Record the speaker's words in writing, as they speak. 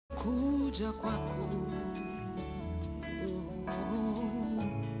tumekuja kwako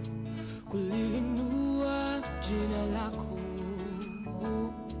kuliinua jina lako,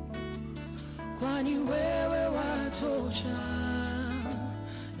 kwani wewe watosha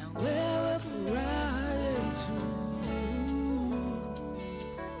na wewe furaha yetu,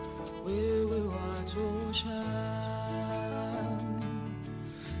 wewe watosha.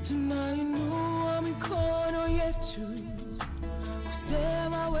 Tunainua mikono yetu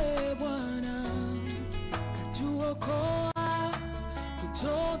kusema wewe Bwana katuokoa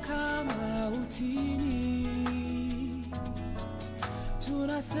kutoka mautini.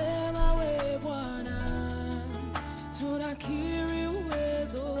 Tunasema wewe Bwana, tunakiri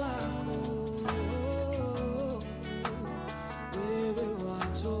uwezo wako, wewe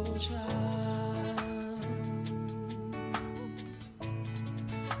watosha.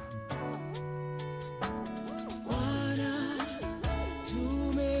 Bwana,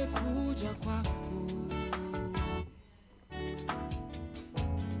 tumekuja kwako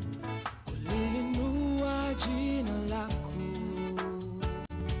kuliinua jina lako,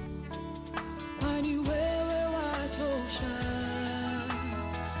 kwani wewe watosha,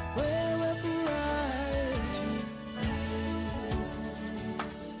 wewe furaha yetu,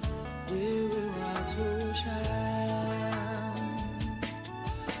 wewe watosha.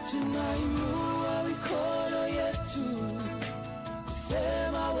 Tunainua mikono yetu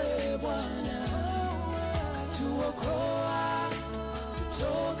kusema wewe Bwana katuokoa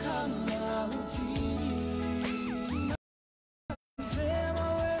kutoka mautini.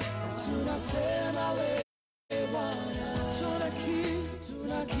 Tunasema wewe Bwana,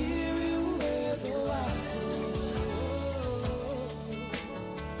 tunakiri uwezo wako,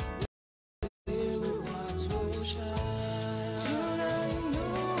 wewe watosha.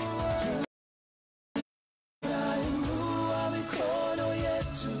 Tunainua mikono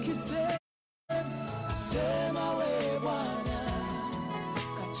yetu kusema wewe Bwana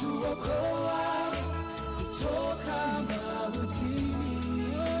katuokoa kutoka mautini.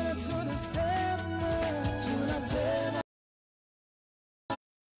 Tunasema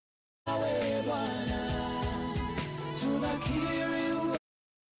wewe Bwana, tunakiri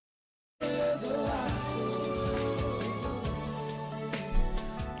uwezo wako,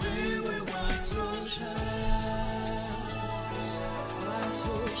 wewe watosha,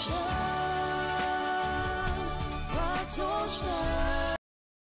 watosha, watosha,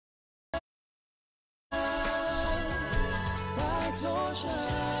 watosha.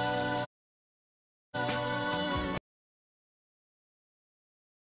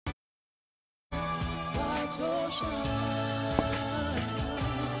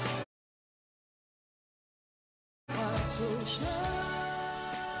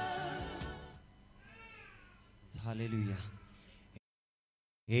 Hallelujah.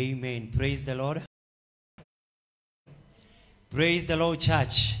 Amen. Praise the Lord. Praise the Lord,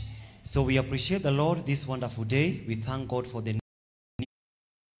 church. So we appreciate the Lord this wonderful day. We thank God for the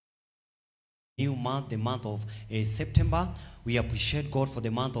new month, the month of September. We appreciate God for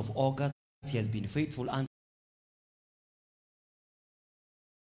the month of August. He has been faithful unto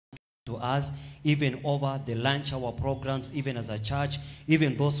us, even over the lunch hour programs, even as a church,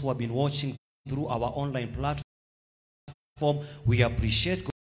 even those who have been watching through our online platform. We appreciate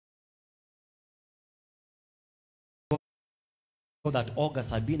God that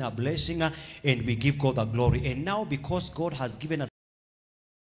August has been a blessing, and we give God the glory. And now, because God has given us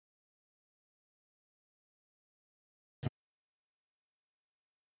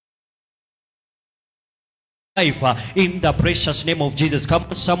life, in the precious name of Jesus. Come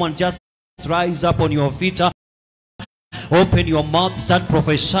on, someone, just rise up on your feet, open your mouth, start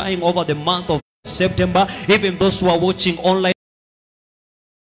prophesying over the month of September. Even those who are watching online,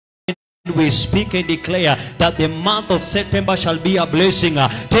 we speak and declare that the month of September shall be a blessing.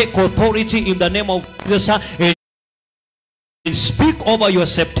 Take authority in the name of Jesus and speak over your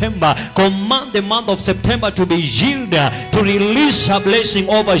September. Command the month of September to be yielded, to release a blessing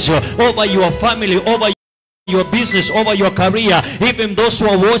over you, over your family, over your business, over your career. Even those who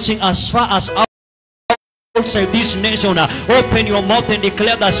are watching as far as outside this nation, open your mouth and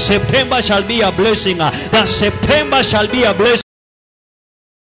declare that September shall be a blessing, that September shall be a blessing,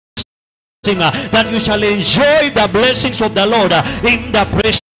 that you shall enjoy the blessings of the Lord in the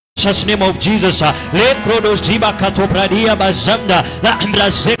precious name of Jesus.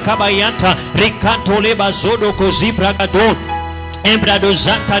 Embrado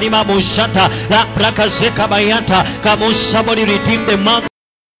Zanta Rima Mushata, La Braca Zeka Bayanta. Come on, somebody redeem the month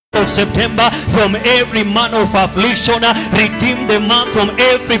of September from every manner of affliction. Redeem the month from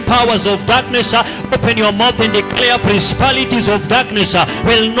every powers of darkness. Open your mouth and declare principalities of darkness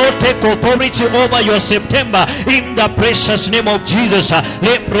will not take authority over your September in the precious name of Jesus.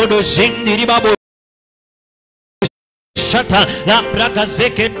 Let producing the ribabo shata la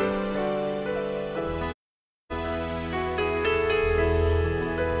brakazeke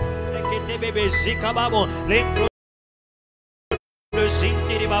rekete bebe zikababo le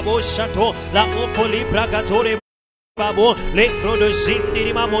Zindiri babo shato la mokoli bragatore babo le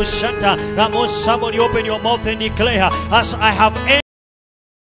zindiri mamo shata la mo. Somebody open your mouth and declare, as I have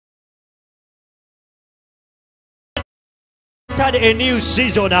entered a new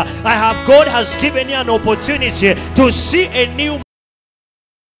season, God has given you an opportunity to see a new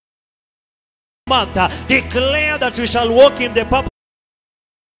month. Declare that you shall walk in the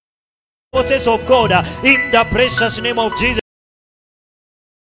purposes of God in the precious name of Jesus.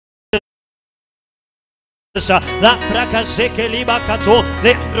 La braca zeke liba kato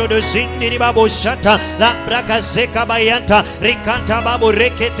le producindi ribabo shata la braca zeka bayanta ricanta babu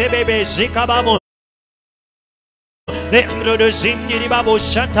rekete bebe zika babu le producindi ribabo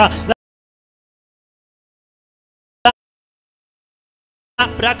shata la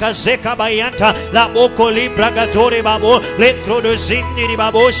braca zeka bayanta la boko libra gatore babu le producindi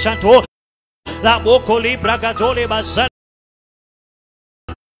ribabo shato la boko libra gatore bazana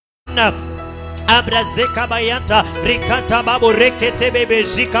Abrazeka bayanta rikata babu rekete bebe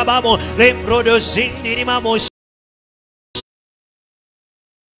zika babu lembrodo zindiri mamo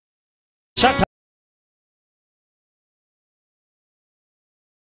shata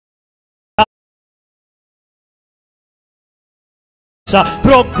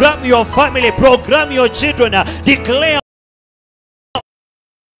program your family, program your children, declare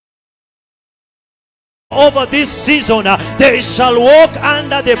over this season, they shall walk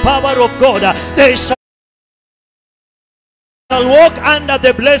under the power of God. They shall walk under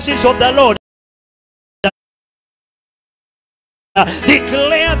the blessings of the Lord.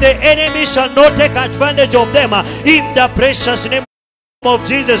 Declare the enemy shall not take advantage of them in the precious name of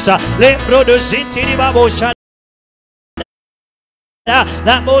Jesus. La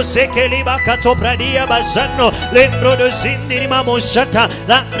moseke liba katopradia bazano le produzindi mamo shata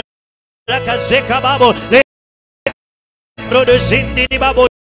la Rakazeka babo le producindi babo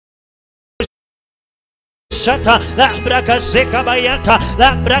shata la brakazeka bayanta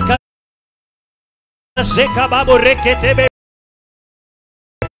la brakazeka babo rekete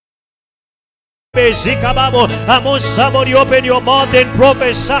bezika babo. Somebody open your mouth and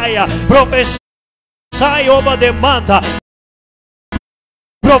prophesy over the month,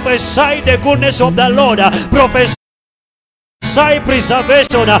 prophesy the goodness of the Lord, prophesy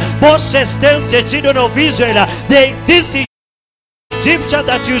preservation. Moses tells the children of Israel, this Egyptian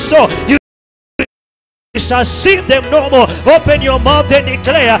that you saw, you shall see them no more. Open your mouth and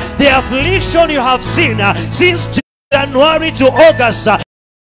declare the affliction you have seen since January to August.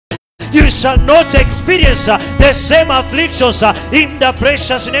 You shall not experience the same afflictions in the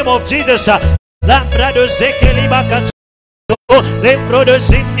precious name of Jesus. Le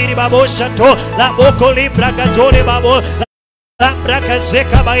produzindi babo shato la boko libra gatore babo la braca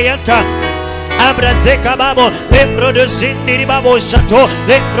zeka bayanta abra zeka babo le produzindi babo shato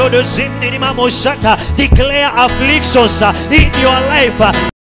le produzindi mamo shata. Declare afflictions in your life,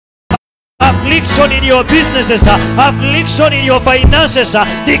 affliction in your businesses, affliction in your finances.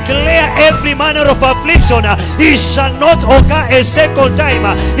 Declare every manner of affliction, it shall not occur a second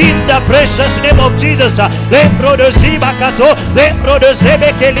time in the precious name of Jesus. Le produziba kato, le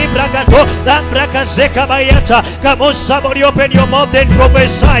produzebe ke libra kato, la braca zeka bayata. Come on, somebody open your mouth and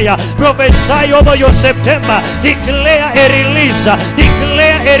prophesy. Prophesy over your September. Declare a release.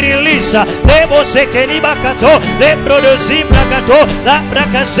 Declare a release. Le boseke liba kato, le produzibra kato, la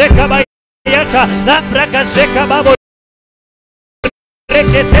braca zeka bayata. La braca zeka babo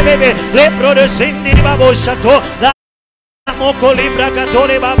rekete bebe le produzindi babo shato la moko libra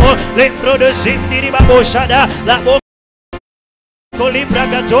katole babo le produzindi babo shada la moko libra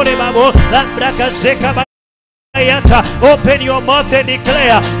katole babo la braca zeka bayata. Open your mouth and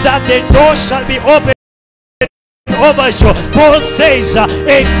declare that the door shall be open over you. Paul says a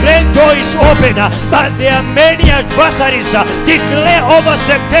great door is open, but there are many adversaries. Declare over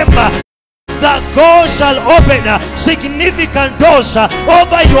September that God shall open significant doors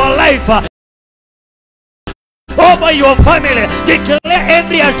over your life, over your family. Declare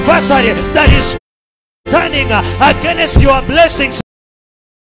every adversary that is standing against your blessings,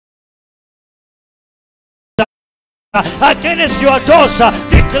 against your doors.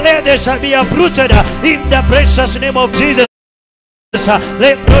 Declare they shall be uprooted in the precious name of Jesus.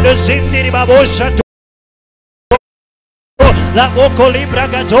 Le produzindi di babosha la boko libra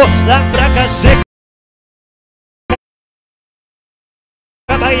gato la braca seca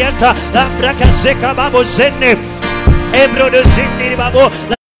bayanta la braca seca babo senne e produzindi di babo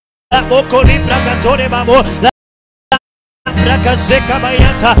la boko libra gato de babo la braca seca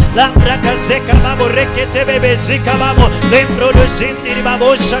bayanta la braca seca babo rekete bebe zika babo le produzindi di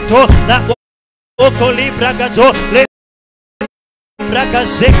babo shato la boko libra gato le braca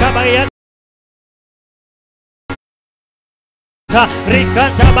seca bayanta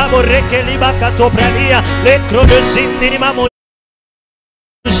ricanta babo reke liba katoprania le crodosim di mamo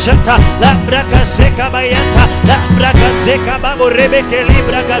shanta la braca seca bayanta la braca seca babo rebeke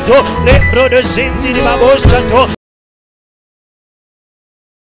libra gato le crodosim di babo shato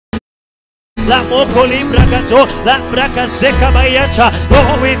la moko libra gato la braca seca bayanta.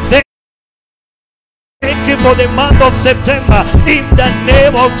 Oh, we thank you for the month of September in the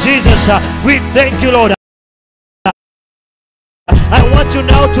name of Jesus. We thank you, Lord. I want you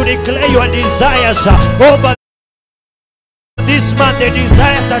now to declare your desires over this month, the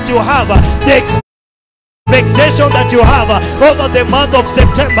desires that you have, the expectation that you have over the month of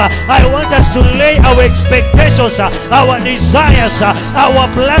September. I want us to lay our expectations, our desires, our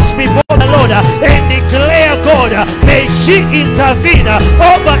plans before the Lord and declare, God, may He intervene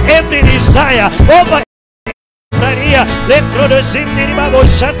over every desire, over prayer. Let produce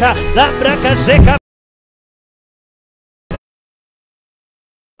la braca seca.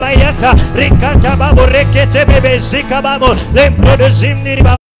 Bayata ricata babo rekete bebe zika babo le produzim ni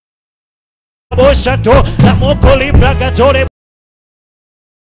babo shato la moko libra gatore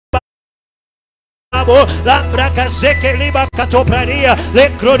babo la braca seke liba katoprania le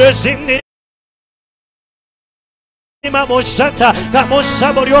produzim ni mamo shata. Come on,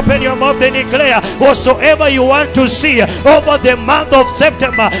 somebody open your mouth and declare whatsoever you want to see over the month of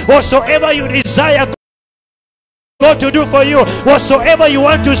September, whatsoever you desire God to do for you, whatsoever you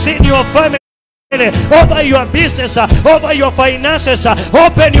want to see in your family, over your business, over your finances.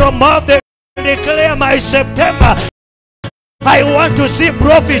 Open your mouth and declare, my September, I want to see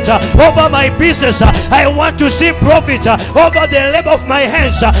profit over my business. I want to see profit over the labor of my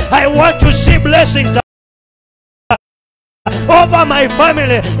hands. I want to see blessings over my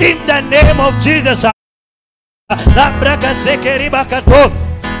family in the name of Jesus. La braca sekeriba kato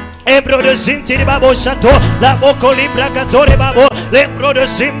Ebro de Zinti Babo Shato, La Boko Libra Gatore Babo, Lebro de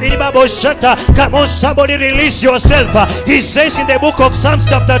Zinti Babo Shata. Come on, somebody release yourself. He says in the book of Psalms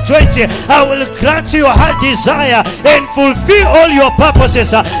chapter 20, I will grant you your heart desire and fulfill all your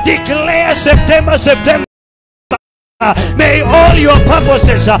purposes. Declare September, September. May all your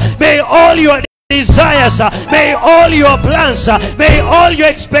purposes, may all your desires, may all your plans, may all your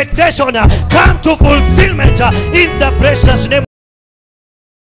expectations come to fulfillment in the precious name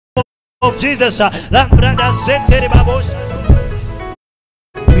of Jesus. We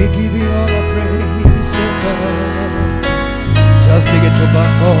give you all the praise, oh God. Just begin to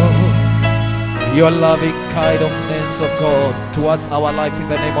thank God. Your loving kindness of God towards our life in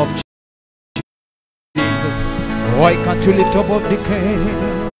the name of Jesus. Why can't you lift up of the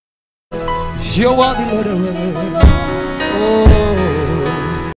king? You are the Lord. Oh.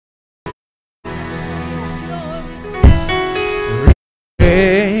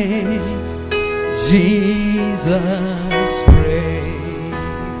 Jesus, reign.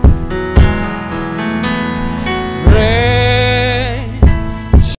 Reign.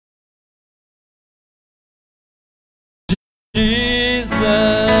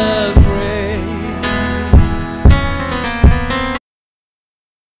 Jesus, reign.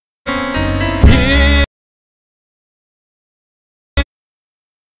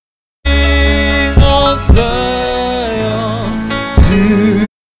 King of Zion,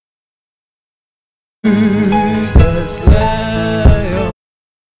 Judas Lion,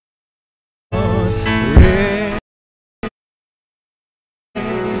 reign.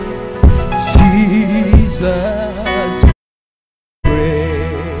 Jesus,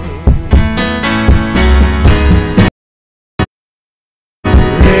 reign.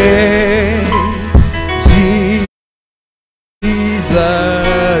 Reign.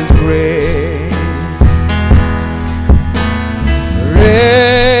 Jesus, reign.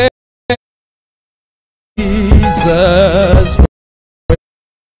 Reign. Jesus,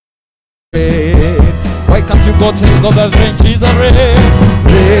 reign. Why can't you go tell God that reign? Jesus, reign.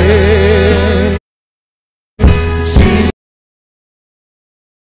 Reign.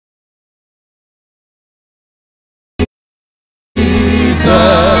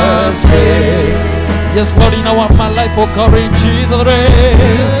 Jesus, reign. Yes, Lord, in our my life, oh God, reign. Jesus,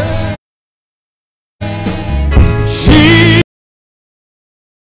 reign.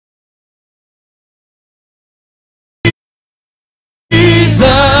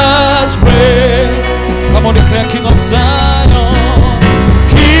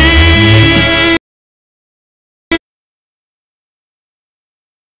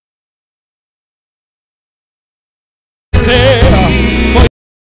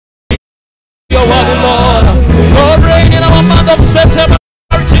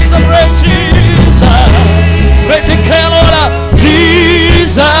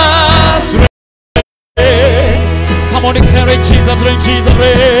 Jesus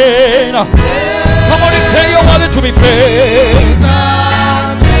reign. Come on, declare you're worthy to be praised.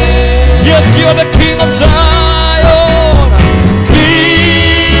 Yes, you are the King of Zion.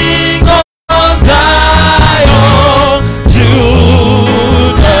 King of Zion,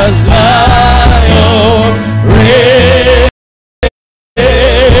 Judah's Lion, reign.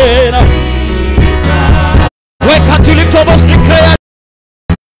 Why can't you lift up us, declare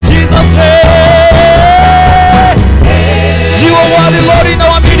Jesus reign? You are worthy, Lord, in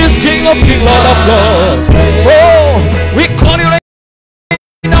our midst, King of Kings, Lord of Lords. Oh, we call you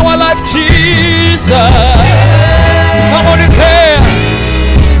in our life, Jesus. Come on, declare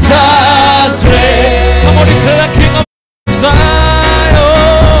Jesus reign. Come on, declare King of Zion,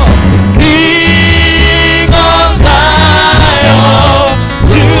 King of Zion,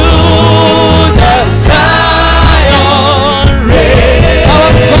 Judah, Zion reign.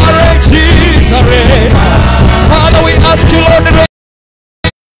 Our Father, Jesus reign. Father, we ask you, Lord, to reign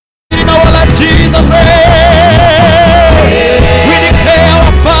in our life, Jesus reign. We declare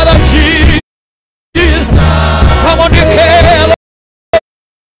our Father, Jesus. Come on, declare, Lord,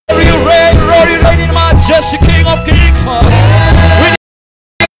 you reign, Lord, you reign in majesty, King of Kings. We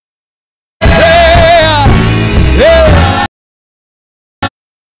declare,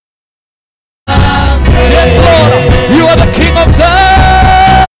 yes, Lord, you are the King of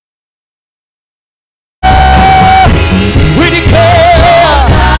Zion. We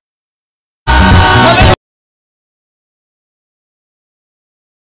declare, hallelujah,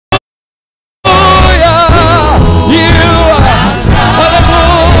 you are,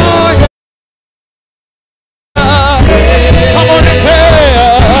 hallelujah. Come on, declare,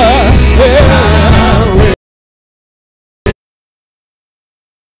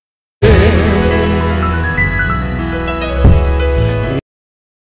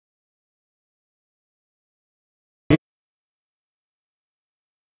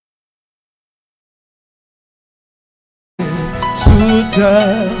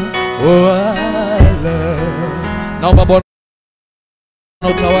 utawala. Naomba Bwana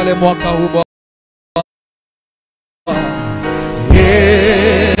utawale mwaka huu Bwana.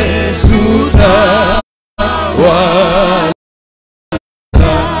 Yesu utawala.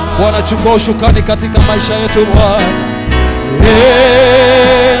 Bwana, chukua ushukani katika maisha yetu Bwana.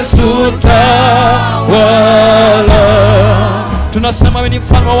 Yesu utawala. Tunasema wewe ni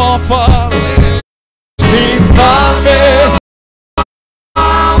mfalme wa wafalme. Ni mfalme.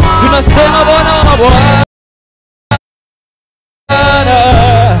 Tunasema Bwana wa mabwana.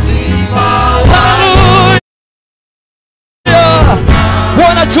 Hallelujah.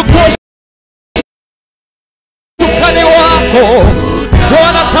 Bwana, chukua ushukani wako.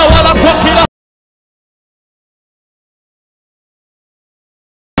 Bwana, tawala kwa kila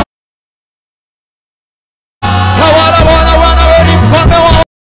tawala Bwana. Bwana, wewe ni mfalme wa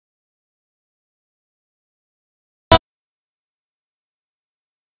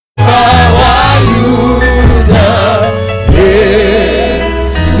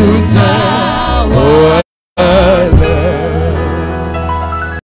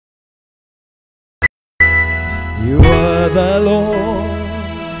you are the Lord,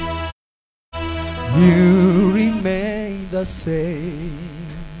 you remain the same.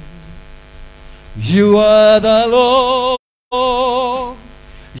 You are the Lord,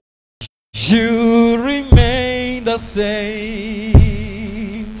 you remain the same.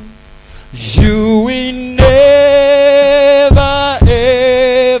 You will never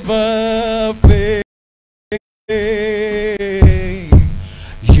ever fail.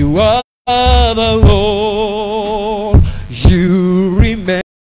 You are the Lord, you remain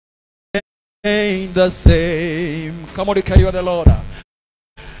the same. Come on, declare you are the Lord.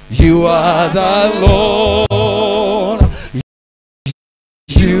 You are the Lord,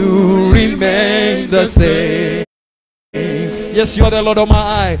 you remain the same. Yes, you are the Lord of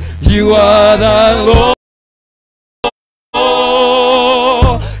my. You are the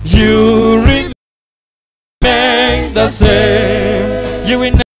Lord, you remain the same. You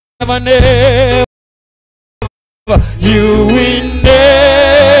will never, never, you will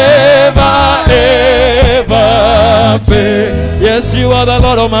never ever fail. Yes, you are the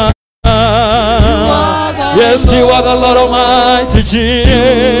Lord of my. Yes, you are the Lord Almighty.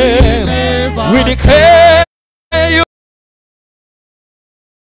 We declare you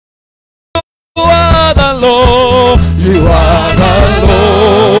are the Lord. You are the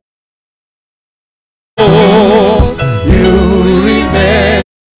Lord. You remain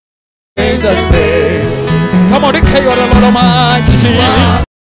the same. Come on, declare you are the Lord Almighty.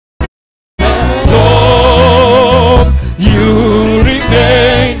 Lord, you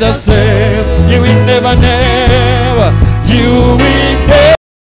remain the same. You will never, never. You will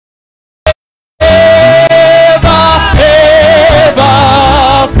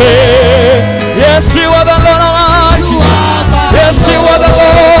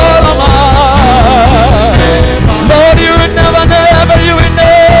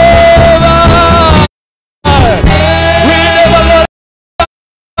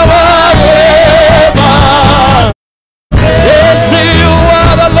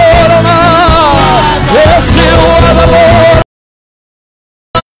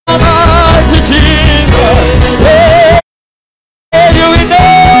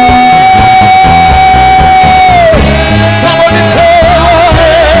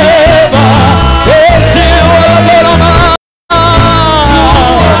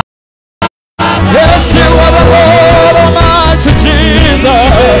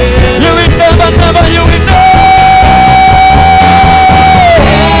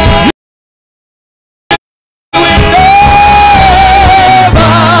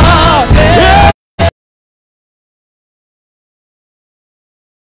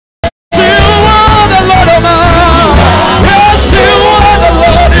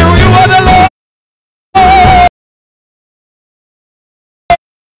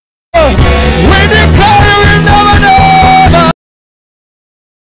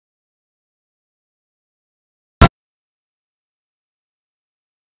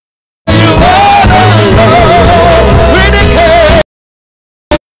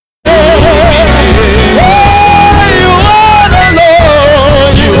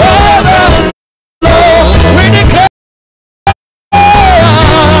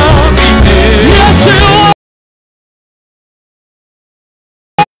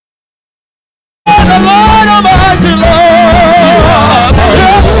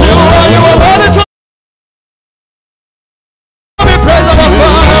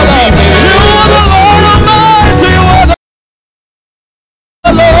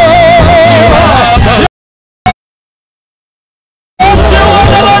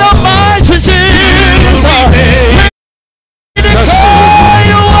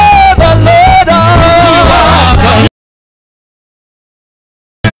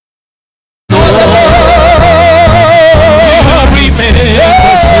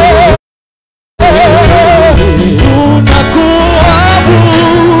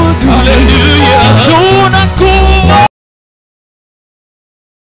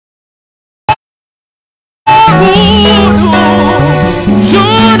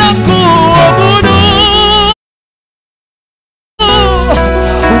tunakuabudu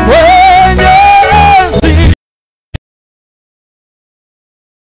Mwenyezi.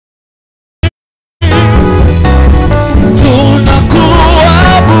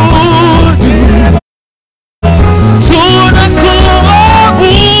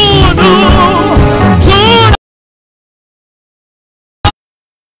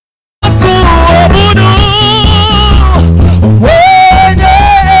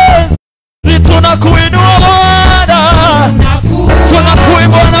 Tunakuinua Bwana,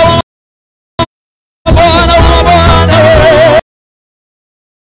 tunakuinua Bwana wa Bwana,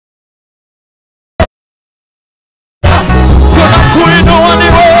 tunakuinua ni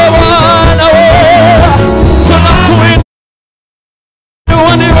wewe Bwana, tunakuinua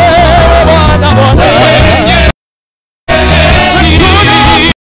ni wewe Bwana, Bwana.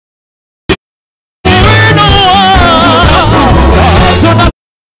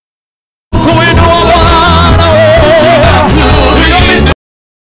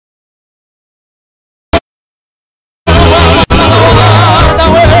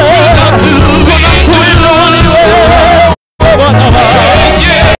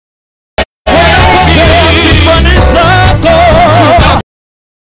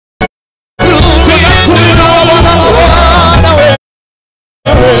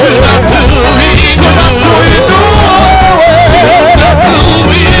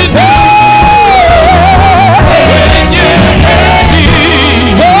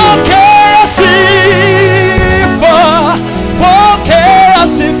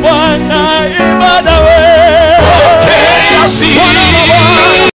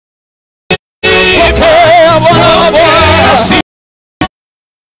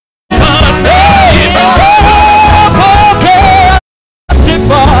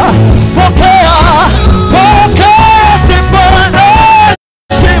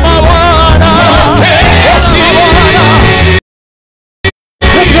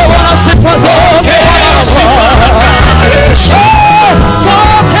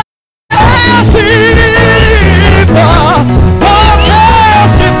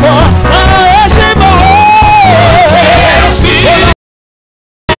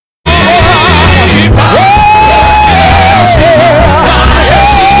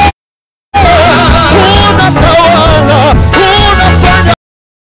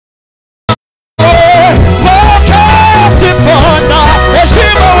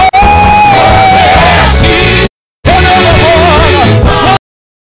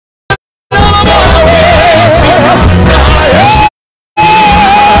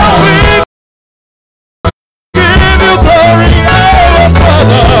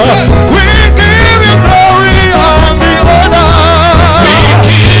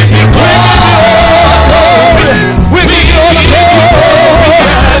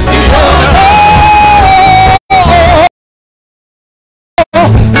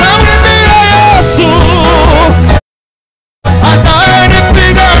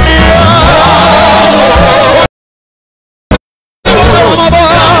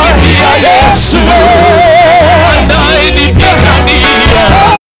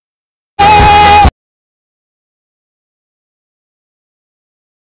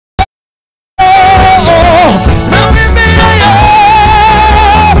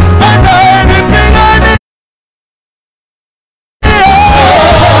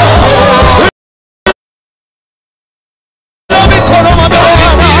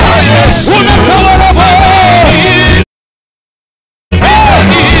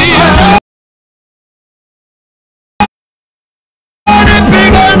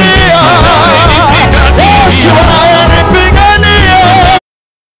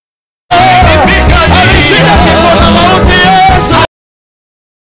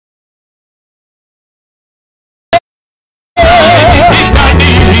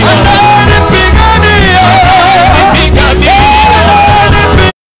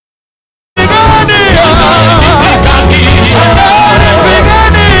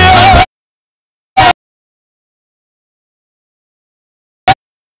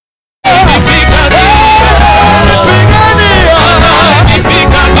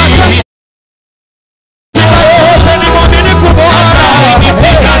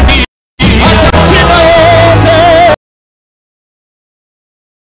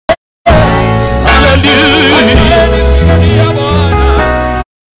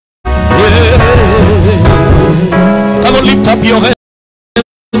 up your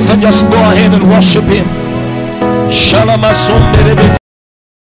hands and just go ahead and worship him. Shalama Sunderebe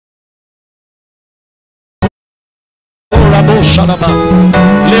Rabo Shalama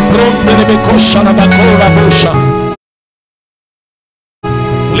Lebron Derebe Koshalaba Korabosha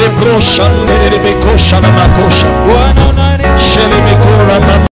Lebroshan Derebe Kosha Namakosha. Shelebekora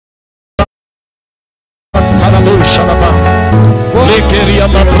Mantanabu Shanaba. Lekeria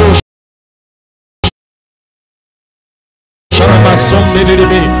Mabrosh. Shanama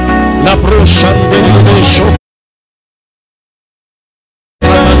Somberebe. Labroshan Derebe Shok.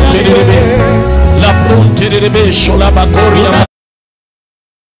 La pronte de besho la bacoria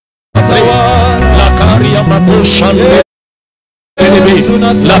la caria maboshan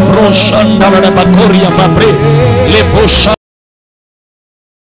la broshan la bacoria mabre le boshan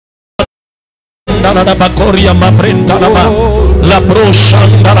la bacoria mabrenta la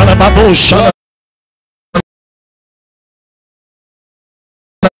broshan la baboshan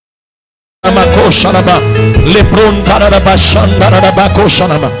makosha le pronta la bashanda la bakosha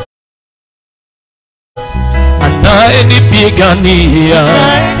nama. Ananipigania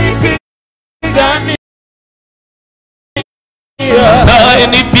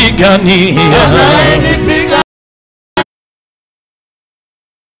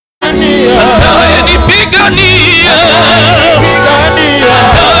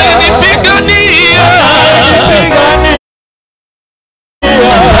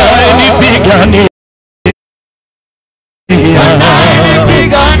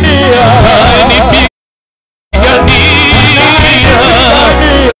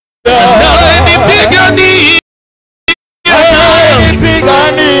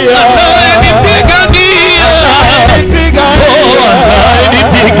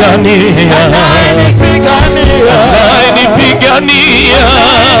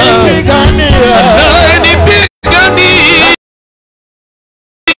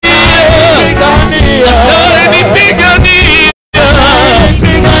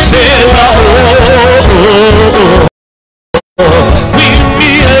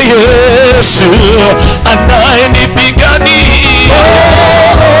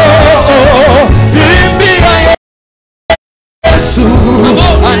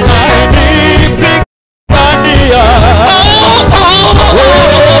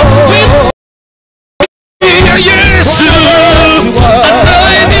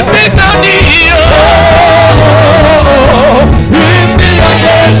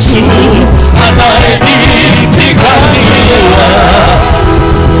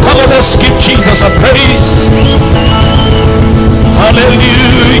Jesus a praise.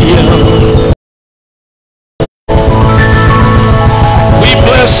 Hallelujah. We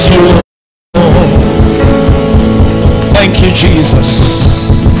bless you. Thank you, Jesus.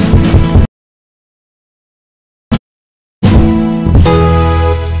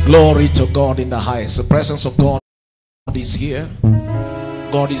 Glory to God in the highest. The presence of God is here.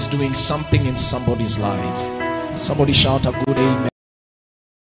 God is doing something in somebody's life. Somebody shout a good amen.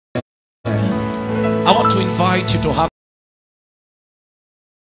 I want to invite you to have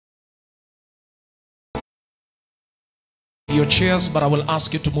your chairs, but I will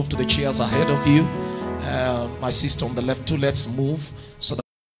ask you to move to the chairs ahead of you. My sister on the left too, let's move so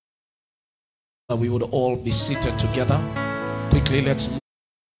that we would all be seated together. Quickly, let's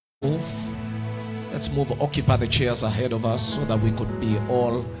move. Let's move, occupy the chairs ahead of us so that we could be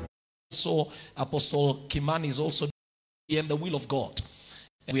all. So Apostle Kimani is also in the will of God.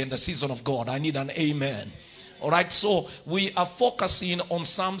 We're in the season of God. I need an amen. All right, so we are focusing on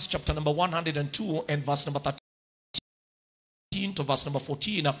Psalms chapter number 102 and verse number 13 to verse number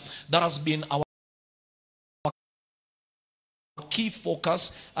 14. That has been our key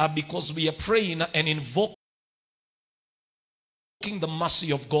focus because we are praying and invoking the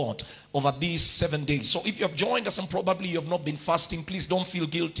mercy of God over these 7 days. So if you have joined us and probably you have not been fasting, please don't feel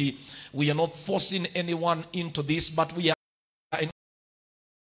guilty. We are not forcing anyone into this, but we are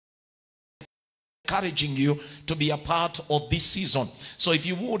encouraging you to be a part of this season. So if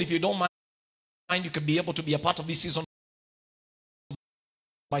you would, if you don't mind, you can be able to be a part of this season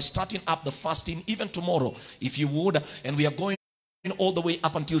by starting up the fasting even tomorrow, if you would. And we are going all the way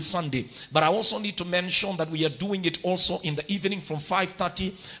up until Sunday. But I also need to mention that we are doing it also in the evening from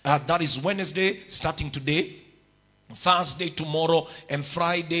 5:30. That is Wednesday starting today, Thursday tomorrow, and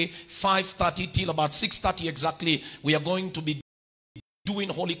Friday 5:30 till about 6:30 exactly. We are going to be doing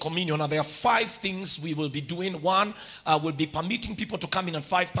Holy Communion. Now there are 5 things we will be doing. One, will be permitting people to come in at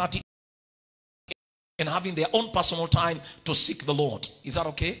 5:30 and having their own personal time to seek the Lord. Is that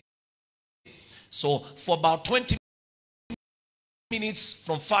okay? So for about 20 minutes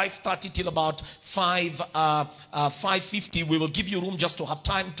from 5:30 till about 5:50. We will give you room just to have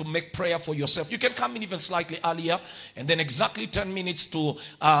time to make prayer for yourself. You can come in even slightly earlier, and then exactly 10 minutes to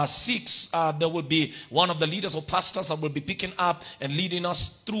 6, there will be one of the leaders or pastors that will be picking up and leading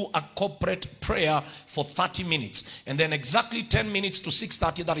us through a corporate prayer for 30 minutes. And then exactly 10 minutes to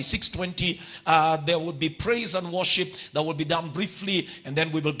 6:30, that is 6:20, there will be praise and worship that will be done briefly, and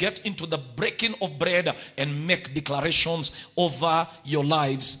then we will get into the breaking of bread and make declarations over your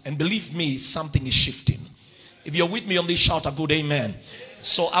lives. And believe me, something is shifting. If you're with me on this, shout a good amen.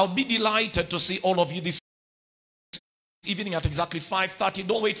 So I'll be delighted to see all of you this evening at exactly 5:30.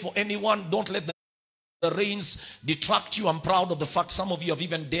 Don't wait for anyone. Don't let the rains detract you. I'm proud of the fact some of you have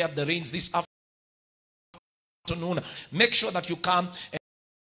even dared the rains this afternoon. Make sure that you come and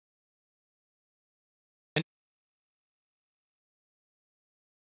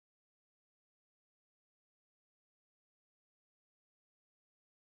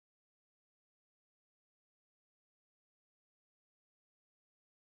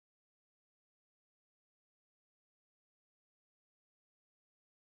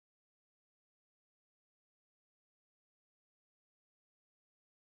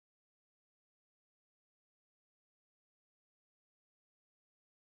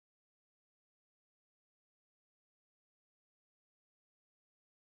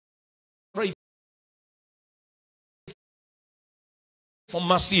pray for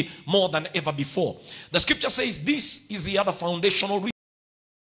mercy more than ever before. The scripture says this is the other foundational reason.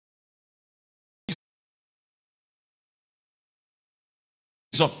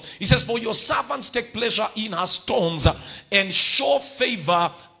 He says, for your servants take pleasure in her stones and show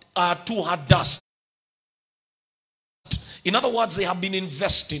favor to her dust. In other words, they have been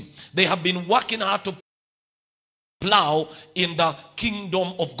investing. They have been working hard to plow in the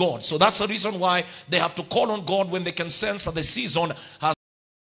kingdom of God. So that's the reason why they have to call on God when they can sense that the season has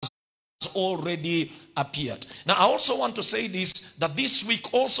already appeared. Now I also want to say this, that this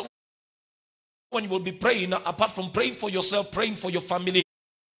week also when you will be praying, apart from praying for yourself, praying for your family,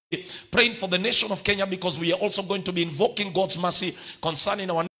 praying for the nation of Kenya, because we are also going to be invoking God's mercy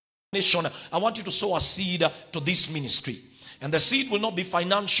concerning our nation, I want you to sow a seed to this ministry. And the seed will not be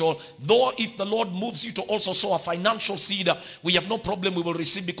financial, though if the Lord moves you to also sow a financial seed, we have no problem, we will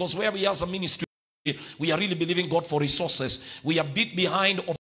receive, because where we are as a ministry, we are really believing God for resources. We are bit behind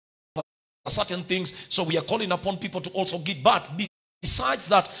of certain things, so we are calling upon people to also give. But besides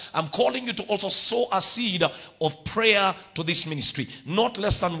that, I'm calling you to also sow a seed of prayer to this ministry, not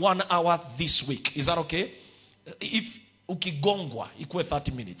less than 1 hour this week. Is that okay? If ukigongwa ikuwe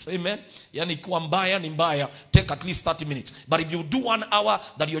 30 minutes, amen. Yani ikuwa mbaya ni mbaya, take at least 30 minutes. But if you do 1 hour,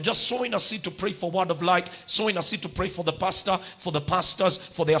 that you're just sowing a seed to pray for Word of Light, sowing a seed to pray for the pastor, for the pastors,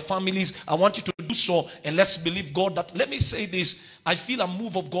 for their families, I want you to do so. And let's believe God that, let me say this, I feel a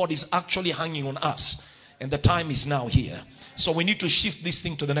move of God is actually hanging on us, and the time is now here. So we need to shift this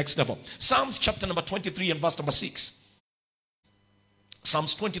thing to the next level. Psalms chapter number 23 and verse number 6.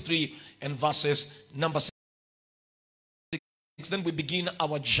 Psalms 23 and verses number 6. Then we begin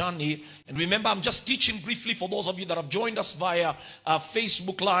our journey. And remember, I'm just teaching briefly for those of you that have joined us via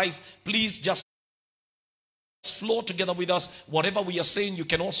Facebook Live. Please just flow together with us. Whatever we are saying, you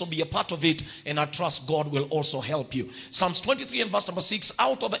can also be a part of it, and I trust God will also help you. Psalms 23 and verse number 6.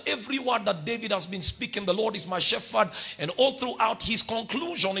 Out of every word that David has been speaking, the Lord is my shepherd, and all throughout his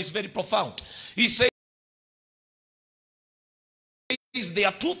conclusion is very profound. He says, there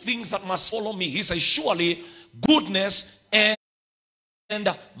are two things that must follow me. He says, surely goodness and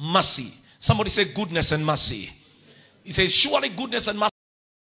mercy. Somebody say goodness and mercy. He says, surely goodness and mercy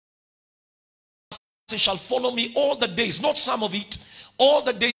shall follow me all the days, not some of it, all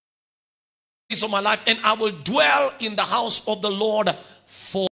the days of my life, and I will dwell in the house of the Lord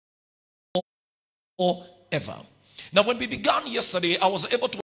forever. Now when we began yesterday, I was able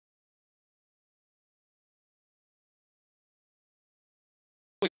to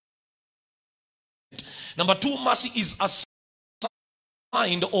number 2, mercy is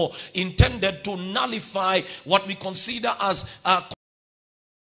assigned or intended to nullify what we consider as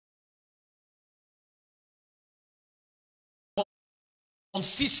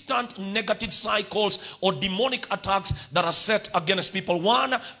consistent negative cycles or demonic attacks that are set against people.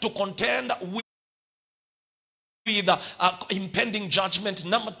 1, to contend with impending judgment.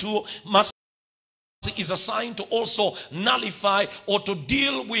 Number 2, mercy is assigned to also nullify or to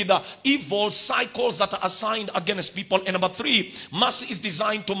deal with evil cycles that are assigned against people. And number 3, mercy is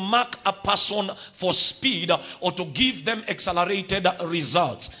designed to mark a person for speed or to give them accelerated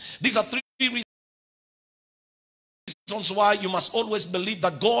results. These are 3 reasons why you must always believe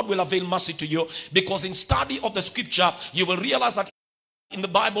that God will avail mercy to you, because in study of the scripture you will realize that in the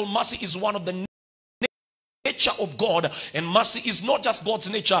Bible, mercy is one of the nature of God, and mercy is not just God's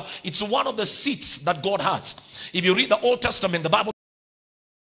nature, it's one of the seats that God has. If you read the Old Testament, the Bible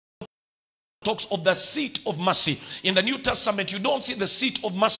talks of the seat of mercy. In the New Testament, you don't see the seat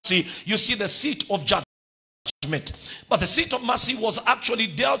of mercy, you see the seat of judgment. But the seat of mercy was actually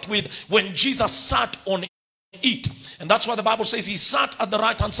dealt with when Jesus sat on it. And that's why the Bible says he sat at the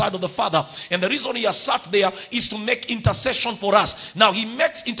right hand side of the Father. And the reason he has sat there is to make intercession for us. Now he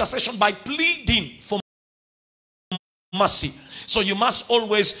makes intercession by pleading for mercy. So you must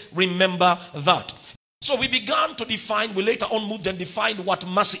always remember that. So we began to define, we later on moved and defined what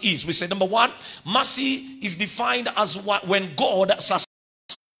mercy is. We said, number one, mercy is defined as when God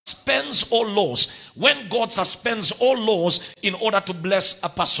suspends all laws. When God suspends all laws in order to bless a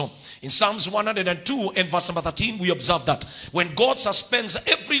person. In Psalms 102 and verse number 13, we observe that. When God suspends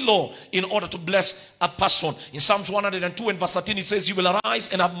every law in order to bless a person. In Psalms 102 and verse 13, it says, you will arise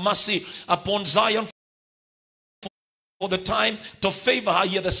and have mercy upon Zion, for the time to favor her,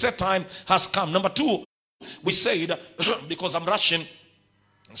 yet the set time has come. Number two, we said, because I'm rushing,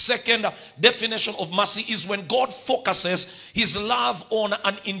 second definition of mercy is when God focuses his love on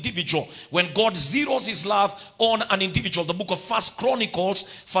an individual. When God zeroes his love on an individual. The book of First Chronicles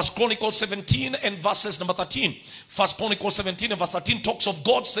 17 and verses number 13. First Chronicles 17 and verse 13 talks of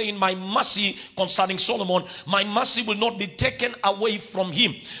God saying, my mercy concerning Solomon, my mercy will not be taken away from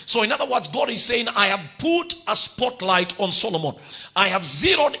him. So in other words, God is saying, I have put a spotlight on Solomon. I have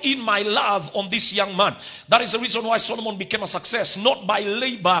zeroed in my love on this young man. That is the reason why Solomon became a success, not by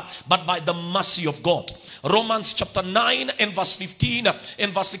labor, but by the mercy of God. Romans chapter 9 and verse 15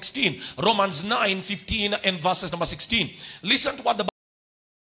 and verse 16. Romans 9, 15 and verses number 16. Listen to what the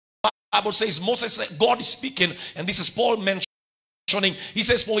Bible says. Moses, God is speaking, and this is Paul mentioning. He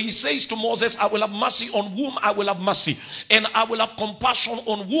says, for he says to Moses, I will have mercy on whom I will have mercy, and I will have compassion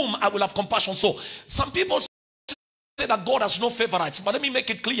on whom I will have compassion. So some people say that God has no favorites, but let me make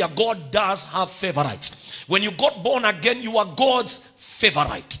it clear, God does have favorites. When you got born again, you are God's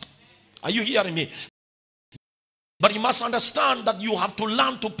favorite. Are you hearing me? But you must understand that you have to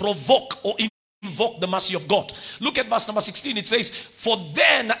learn to provoke or invoke the mercy of God. Look at verse number 16. It says, for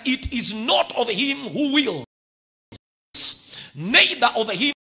then it is not of him who wills, neither of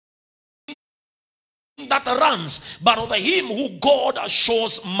him that runs, but of him who God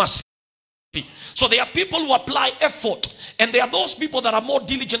shows mercy. So there are people who apply effort, and there are those people that are more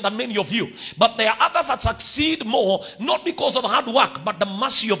diligent than many of you, but there are others that succeed more, not because of hard work, but the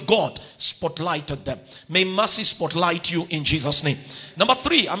mercy of God spotlighted them. May mercy spotlight you in Jesus' name. Number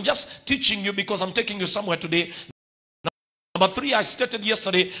three, I'm just teaching you because I'm taking you somewhere today. Number three, I stated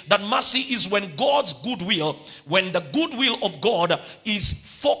yesterday that mercy is when God's goodwill, when the goodwill of God is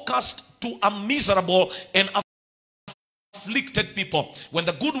focused to a miserable and afflicted people. When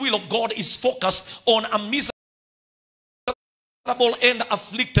the goodwill of God is focused on a miserable and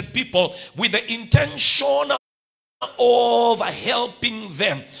afflicted people with the intention of helping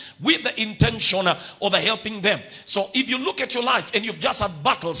them. With the intention of helping them. So if you look at your life and you've just had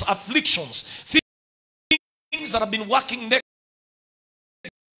battles, afflictions, things that have been working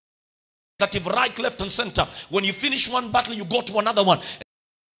negative, right, left, and center. When you finish one battle, you go to another one.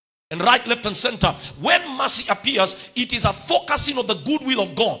 And right, left, and center. When mercy appears, it is a focusing of the goodwill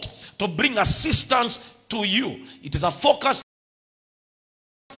of God to bring assistance to you. It is a focus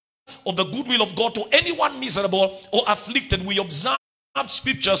of the goodwill of God to anyone miserable or afflicted. We observe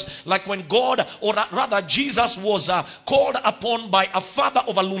scriptures like when God, or rather Jesus, was called upon by a father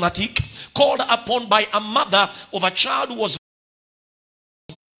of a lunatic, called upon by a mother of a child who was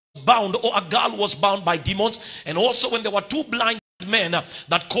bound, or a girl who was bound by demons, and also when there were two blind men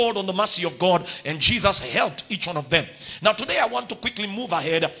that called on the mercy of God, and Jesus helped each one of them. Now today I want to quickly move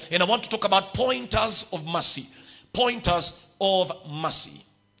ahead, and I want to talk about pointers of mercy. Pointers of mercy.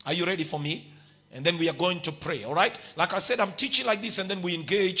 Are you ready for me? And then we are going to pray, all right? Like I said, I'm teaching like this, and then we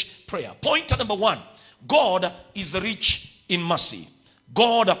engage prayer. Pointer number one, God is rich in mercy.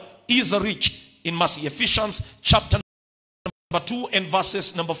 God is rich in mercy. Ephesians chapter number 2 and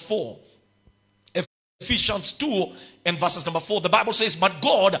verses number 4. Ephesians 2 and verses number 4. The Bible says, but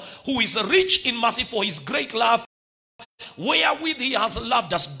God, who is rich in mercy for his great love, wherewith he has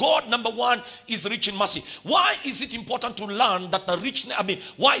loved us. God, number one, is rich in mercy. Why is it important to learn that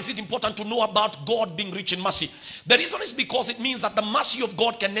why is it important to know about God being rich in mercy? The reason is because it means that the mercy of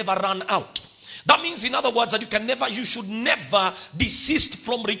God can never run out. That means, in other words, that you should never desist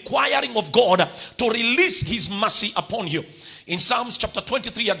from requiring of God to release his mercy upon you. In Psalms chapter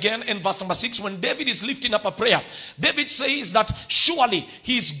 23 again in verse number 6, when David is lifting up a prayer, David says that surely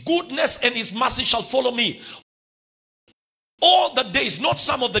his goodness and his mercy shall follow me all the days, not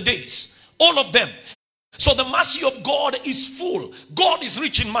some of the days, all of them. So the mercy of God is full. God is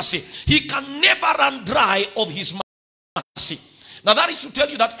rich in mercy. He can never run dry of his mercy. Now that is to tell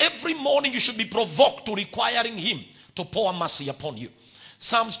you that every morning you should be provoked to requiring him to pour mercy upon you.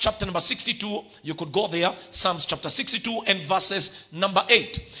 Psalms chapter number 62, you could go there. Psalms chapter 62 and verses number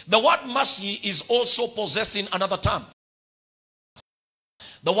 8. The word mercy is also possessing another term.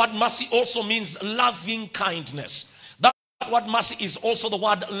 The word mercy also means loving kindness. That word mercy is also the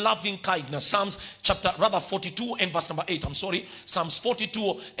word loving kindness. Psalms chapter 42 and verse number 8. I'm sorry. Psalms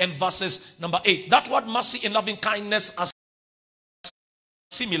 42 and verses number 8. That word mercy and loving kindness are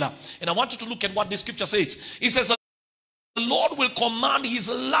similar. And I want you to look at what the scripture says. It says, the Lord will command his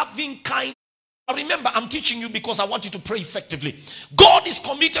loving kindness. Remember, I'm teaching you because I want you to pray effectively. God is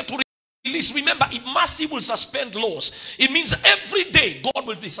committed to release. Remember, if mercy will suspend laws, it means every day God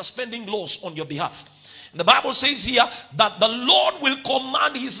will be suspending laws on your behalf. And the Bible says here that the Lord will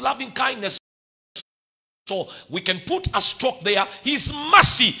command his loving kindness. So we can put a stroke there. His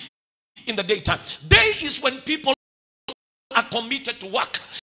mercy in the daytime. Day is when people are committed to work.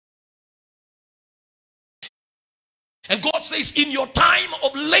 And God says, in your time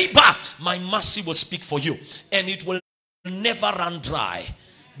of labor, my mercy will speak for you. And it will never run dry,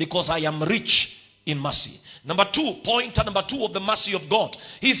 because I am rich in mercy. Number two, pointer number two of the mercy of God.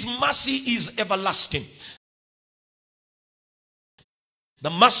 His mercy is everlasting.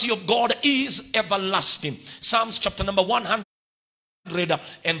 The mercy of God is everlasting. Psalms chapter number 100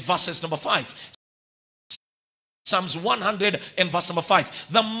 and verses number 5. Psalms 100 and verse number 5.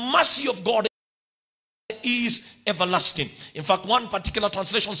 The mercy of God is everlasting. In fact, one particular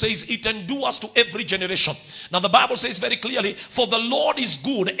translation says it endures to every generation. Now the Bible says very clearly, for the Lord is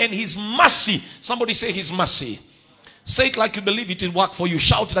good and his mercy. Somebody say his mercy. Say it like you believe it will work for you.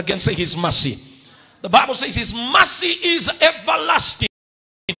 Shout it again. Say his mercy. The Bible says his mercy is everlasting.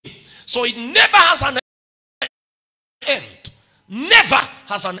 So it never has an end. Never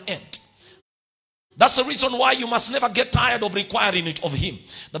has an end. That's the reason why you must never get tired of requiring it of him.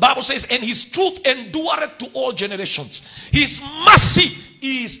 The Bible says, and his truth endureth to all generations. His mercy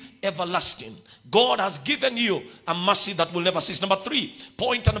is everlasting. God has given you a mercy that will never cease. Number three,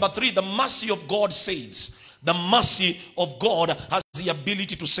 pointer number three, the mercy of God saves. The mercy of God has the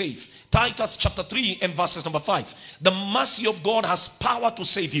ability to save. Titus chapter 3 and verses number 5. The mercy of God has power to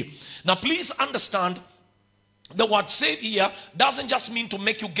save you. Now please understand, the word save here doesn't just mean to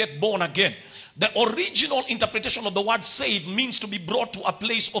make you get born again. The original interpretation of the word save means to be brought to a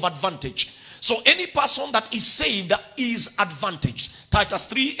place of advantage. So any person that is saved is advantaged. Titus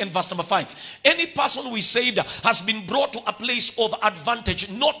 3 and verse number 5. Any person who is saved has been brought to a place of advantage,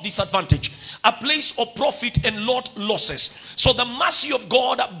 not disadvantage. A place of profit and not losses. So the mercy of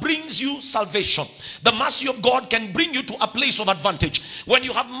God brings you salvation. The mercy of God can bring you to a place of advantage. When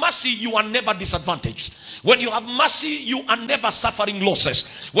you have mercy, you are never disadvantaged. When you have mercy, you are never suffering losses.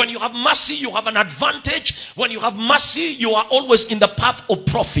 When you have mercy, you have an advantage. When you have mercy, you are always in the path of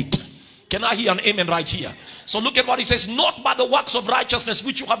profit. Can I hear an amen right here? So look at what he says. Not by the works of righteousness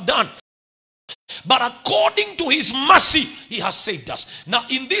which you have done, but according to his mercy, he has saved us. Now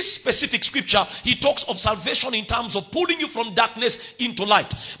in this specific scripture, he talks of salvation in terms of pulling you from darkness into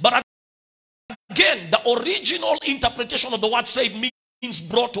light. But again, the original interpretation of the word saved means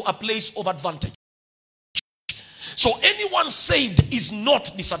brought to a place of advantage. So anyone saved is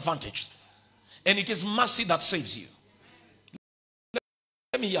not disadvantaged. And it is mercy that saves you.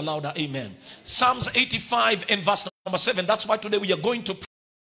 Let me hear louder, amen. Psalms 85 and verse number 7. That's why today we are going to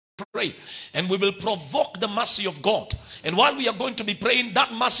pray. And we will provoke the mercy of God. And while we are going to be praying,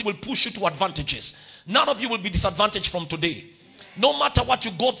 that mercy will push you to advantages. None of you will be disadvantaged from today. No matter what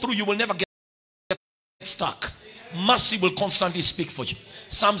you go through, you will never get stuck. Mercy will constantly speak for you.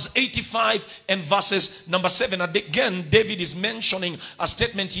 Psalms 85 and verses number 7. Again, David is mentioning a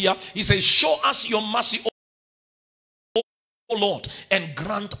statement here. He says, show us your mercy, O Lord, and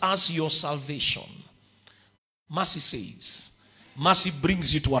grant us your salvation. Mercy saves. Mercy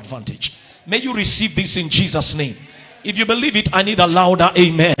brings you to advantage. May you receive this in Jesus' name. If you believe it, I need a louder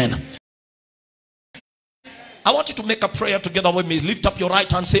amen. I want you to make a prayer together with me. Lift up your right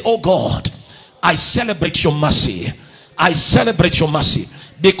hand and say, oh God, I celebrate your mercy. I celebrate your mercy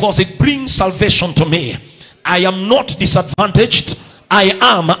because it brings salvation to me. I am not disadvantaged. I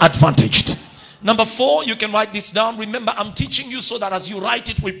am advantaged. Number 4, you can write this down. Remember, I'm teaching you so that as you write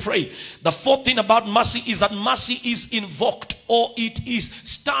it, we pray. The fourth thing about mercy is that mercy is invoked, or it is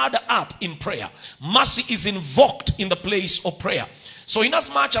stirred up in prayer. Mercy is invoked in the place of prayer. So in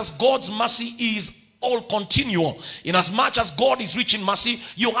as much as God's mercy is all continual. In as much as God is rich in mercy,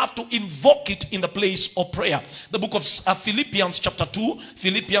 you have to invoke it in the place of prayer. The book of Philippians chapter 2,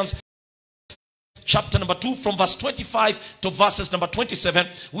 Philippians chapter number 2, from verse 25 to verses number 27,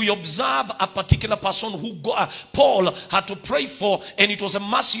 we observe a particular person who Paul had to pray for, and it was a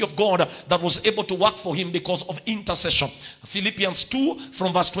mercy of God that was able to work for him because of intercession. Philippians 2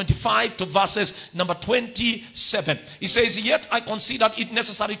 from verse 25 to verses number 27. He says, "Yet I considered it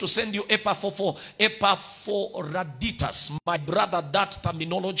necessary to send you Epaphroditus, my brother," that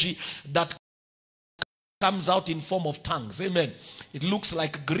terminology that comes out in form of tongues. Amen. It looks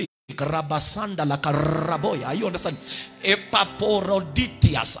like Greek. Rabasanda la karaboya. Are you understanding?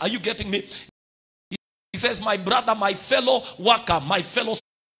 Epaphroditus. Are you getting me? He says, "My brother, my fellow worker, my fellow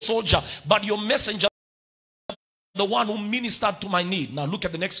soldier, but your messenger, the one who ministered to my need." Now look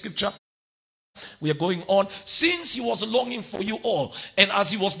at the next scripture. We are going on. "Since he was longing for you all, and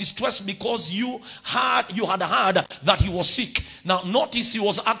as he was distressed because you had heard that he was sick." Now notice he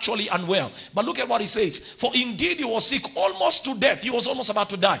was actually unwell. But look at what he says. "For indeed he was sick almost to death." He was almost about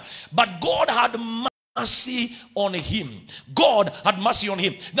to die. "But God had mercy on him." God had mercy on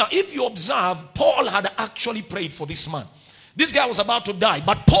him. Now if you observe, Paul had actually prayed for this man. This guy was about to die,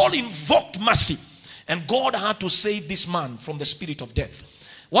 but Paul invoked mercy, and God had to save this man from the spirit of death.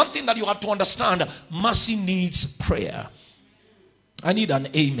 One thing that you have to understand, mercy needs prayer. I need an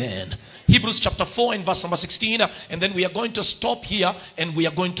amen. Hebrews chapter 4 and verse number 16, and then we are going to stop here and we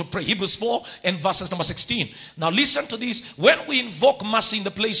are going to pray. Hebrews 4 and verses number 16. Now listen to this. When we invoke mercy in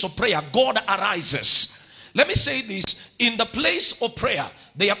the place of prayer, God arises. Let me say this. In the place of prayer,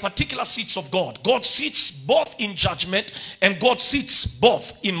 there are particular seats of God. God sits both in judgment and God sits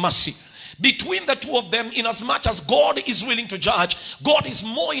both in mercy. Between the two of them, in as much as God is willing to judge, God is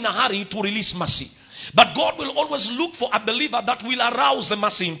more in a hurry to release mercy. But God will always look for a believer that will arouse the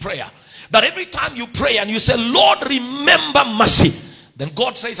mercy in prayer. That every time you pray and you say, "Lord, remember mercy," then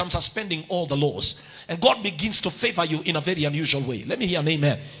God says, "I'm suspending all the laws." And God begins to favor you in a very unusual way. Let me hear an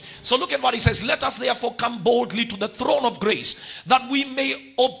amen. So look at what he says. "Let us therefore come boldly to the throne of grace, that we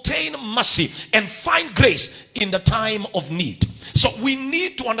may obtain mercy and find grace in the time of need." So we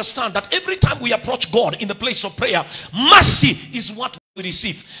need to understand that every time we approach God in the place of prayer, mercy is what we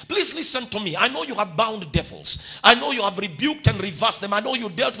receive. Please listen to me. I know you have bound devils. I know you have rebuked and reversed them. I know you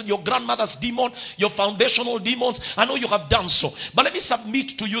dealt with your grandmother's demon, your foundational demons. I know you have done so. But let me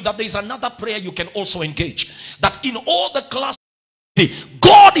submit to you that there is another prayer you can also engage. That in all the class,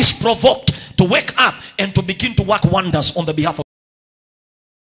 God is provoked to wake up and to begin to work wonders on the behalf of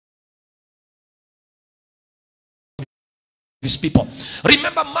these people.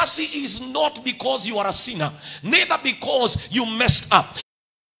 Remember, mercy is not because you are a sinner, neither because you messed up.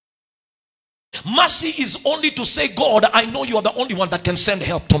 Mercy is only to say, "God, I know you are the only one that can send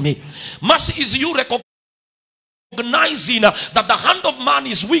help to me." Mercy is you recognizing that the hand of man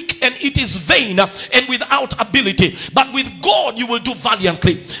is weak and it is vain and without ability, but with God you will do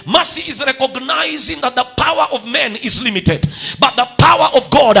valiantly. Mercy is recognizing that the power of man is limited, but the power of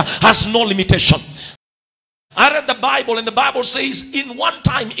God has no limitation. I read the Bible, and the Bible says in one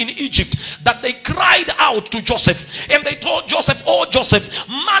time in Egypt that they cried out to Joseph, and they told Joseph, "Oh Joseph,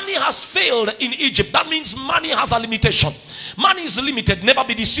 money has failed in Egypt." That means money has a limitation. Money is limited. Never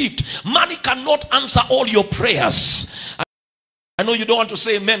be deceived. Money cannot answer all your prayers. I know you don't want to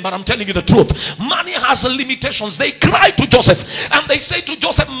say amen, but I'm telling you the truth. Money has limitations. They cried to Joseph, and they say to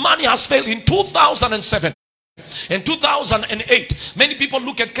Joseph, "Money has failed." In 2007 in 2008, many people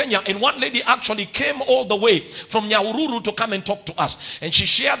look at Kenya, and one lady actually came all the way from Nyahururu to come and talk to us, and she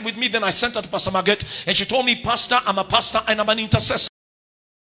shared with me. Then I sent her to Pastor Margaret, and she told me, "Pastor, I'm a pastor and I'm an intercessor.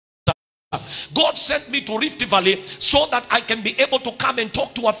 God sent me to Rift Valley so that I can be able to come and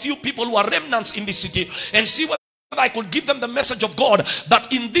talk to a few people who are remnants in this city and see whether I could give them the message of God,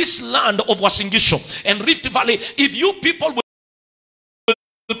 that in this land of Uasin Gishu and Rift Valley, if you people will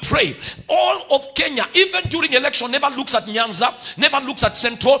pray, all of Kenya, even during election, never looks at Nyanza, never looks at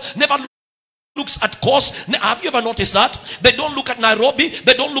Central, never looks at Coast. Have you ever noticed that? They don't look at Nairobi,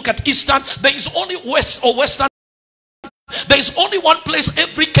 they don't look at Eastern. There is only West or Western. There is only one place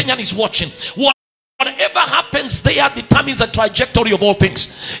every Kenyan is watching. Whatever happens there determines the trajectory of all things.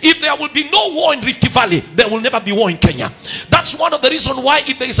 If there will be no war in Rift Valley, there will never be war in Kenya. That's one of the reasons why,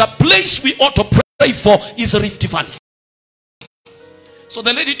 if there is a place we ought to pray for, is Rift Valley. So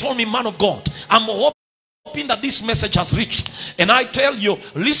the lady told me, "Man of God, I'm hoping that this message has reached." And I tell you,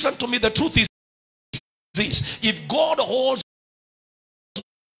 listen to me, the truth is this: if God holds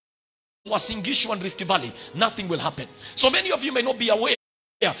Uasin Gishu and Rift Valley, nothing will happen. So many of you may not be aware,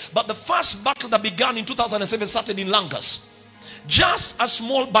 but the first battle that began in 2007 started in Langas. Just a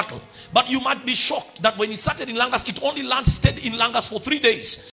small battle. But you might be shocked that when it started in Langas, it only stayed in Langas for 3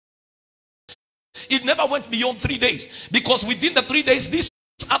 days. It never went beyond 3 days, because within the 3 days, these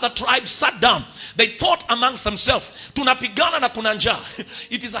other tribes sat down. They thought amongst themselves, tunapigana na kuna njaa.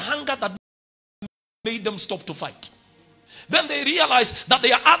 It is a hunger that made them stop to fight. Then they realized that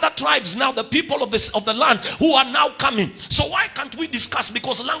there are other tribes now, the people of the land, who are now coming. So why can't we discuss?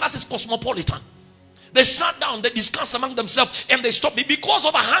 Because Langas is cosmopolitan. They sat down, they discussed among themselves, and they stopped. Because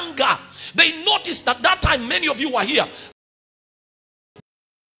of a hunger, they noticed that time many of you were here.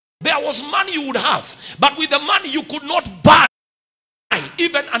 There was money you would have, but with the money you could not buy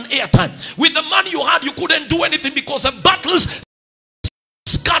even an airtime. With the money you had, you couldn't do anything, because the battles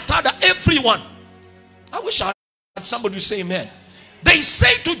scattered everyone. I wish I had somebody to say amen. They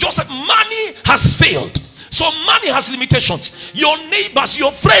say to Joseph, money has failed. So money has limitations. Your neighbors,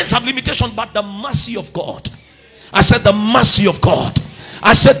 your friends have limitations, but the mercy of God. I said the mercy of God.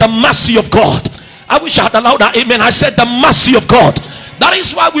 I said the mercy of God. I wish I had allowed that amen. I said the mercy of God. That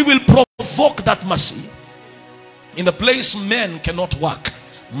is why we will provoke that mercy. In the place men cannot work,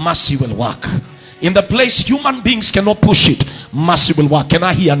 mercy will work. In the place human beings cannot push it, mercy will work. Can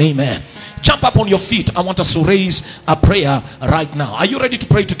I hear an amen? Jump up on your feet. I want us to raise a prayer right now. Are you ready to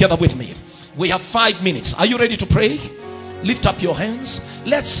pray together with me? We have 5 minutes. Are you ready to pray? Lift up your hands.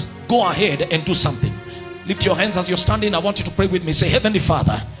 Let's go ahead and do something. Lift your hands as you're standing. I want you to pray with me. Say, Heavenly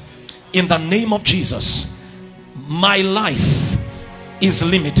Father, in the name of Jesus, my life is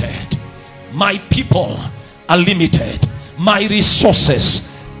limited. My people are limited. My resources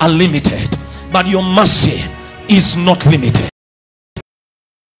are limited. But your mercy is not limited.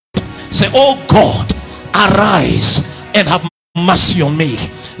 Say, oh God, arise and have mercy on me.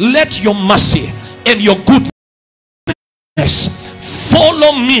 Let your mercy and your goodness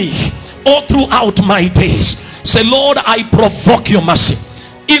follow me all throughout my days. Say, Lord, I provoke your mercy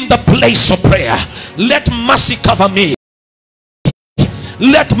in the place of prayer. Let mercy cover me.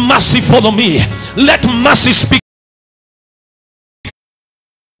 Let mercy follow me. Let mercy speak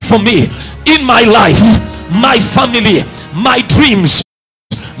for me in my life, my family, my dreams,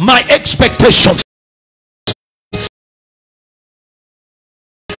 my expectations.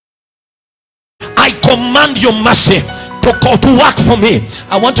 I command your mercy to work for me.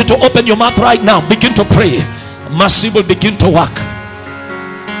 I want you to open your mouth right now. Begin to pray. Mercy will begin to work.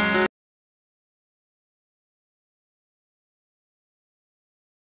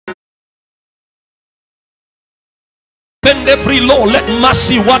 Bend every law. Let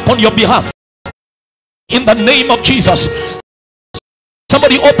mercy work on your behalf. In the name of Jesus.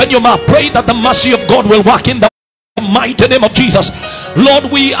 Somebody open your mouth. Pray that the mercy of God will work in the mighty name of Jesus.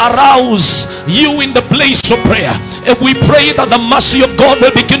 Lord, we arouse you in the place of prayer, and we pray that the mercy of God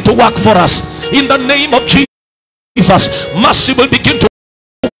will begin to work for us. In the name of Jesus, mercy will begin to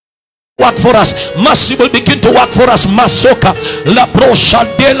work for us. Mercy will begin to work for us. Masoka la brosha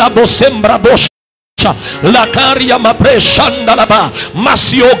de la bosembra bosha la caria mapreshandalaba.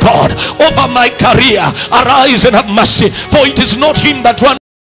 Mercy, O God, over my career. Arise and have mercy, for it is not him that runs,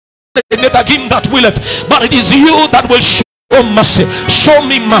 neither him that willeth, but it is you that will show mercy. Show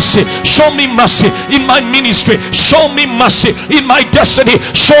me mercy. Show me mercy in my ministry. Show me mercy in my destiny.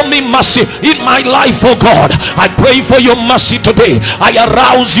 Show me mercy in my life, oh God. I pray for your mercy today. I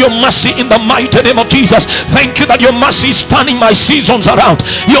arouse your mercy in the mighty name of Jesus. Thank you that your mercy is turning my seasons around.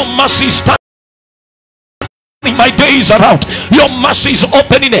 Your mercy is turning my days around. Your mercy is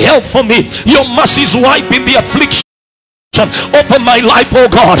opening help for me. Your mercy is wiping the affliction over my life, oh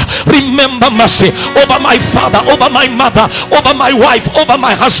God. Remember mercy over my father, over my mother, over my wife, over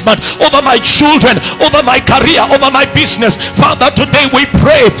my husband, over my children, over my career, over my business. Father, today we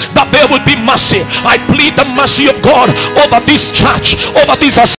pray that there will be mercy. I plead the mercy of God over this church, over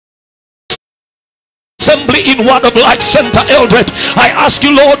this assembly in Word of Life Center, Eldred. I ask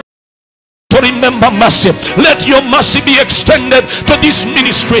you, Lord, to remember mercy. Let your mercy be extended to this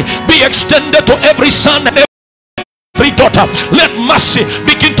ministry, be extended to every son and every daughter. Let mercy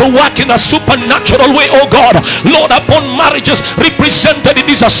begin to work in a supernatural way, oh God. Lord, upon marriages represented in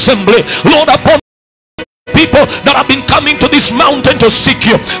this assembly, Lord, upon people that have been coming to this mountain to seek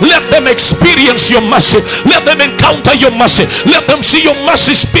you, let them experience your mercy. Let them encounter your mercy. Let them see your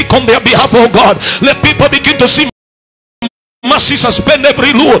mercy speak on their behalf, oh God. Let people begin to see mercy suspend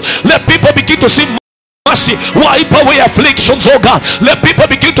every rule. Let people begin to see mercy wipe away afflictions, oh God. Let people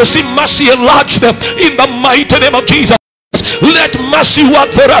begin to see mercy enlarge them in the mighty name of Jesus. Let mercy work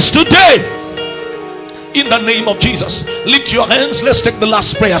for us today in the name of Jesus. Lift your hands. Let's take the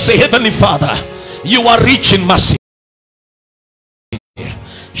last prayer. Say, Heavenly Father, you are rich in mercy.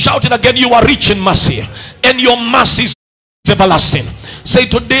 Shout it again. You are rich in mercy, and your mercy is everlasting. Say,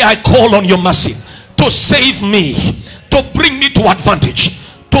 today I call on your mercy to save me, to bring me to advantage,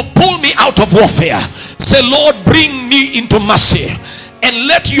 to pull me out of warfare. Say, Lord, bring me into mercy, and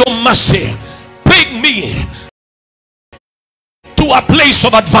let your mercy bring me to a place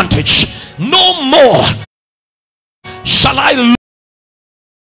of advantage. No more shall I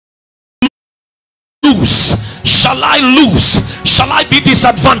lose, shall I be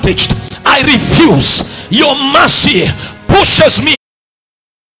disadvantaged. I refuse. Your mercy pushes me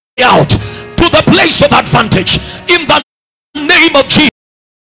out to the place of advantage in the name of Jesus.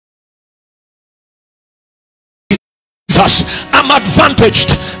 I'm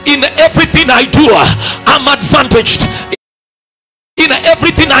advantaged in everything I do. I'm advantaged in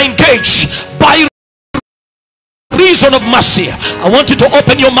everything I engage by reason of mercy. I want you to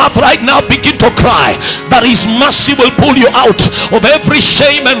open your mouth right now, begin to cry that his mercy will pull you out of every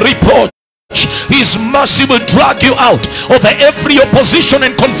shame and reproach. His mercy will drag you out of every opposition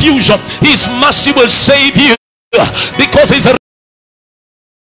and confusion. His mercy will save you, because he's a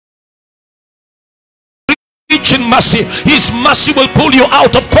rich in mercy. His mercy will pull you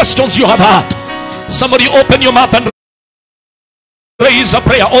out of questions you have had. Somebody open your mouth and raise a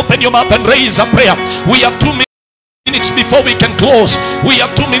prayer. Open your mouth and raise a prayer. We have 2 minutes before we can close. We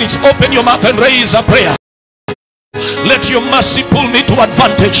have 2 minutes. Open your mouth and raise a prayer. Let your mercy pull me to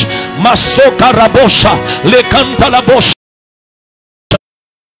advantage. Masoka rabosha lekanta labosha.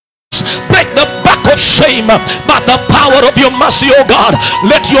 Break the back of shame by the power of your mercy, oh God.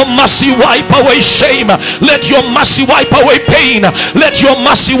 Let your mercy wipe away shame. Let your mercy wipe away pain. Let your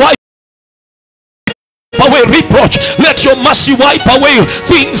mercy wipe away reproach. Let your mercy wipe away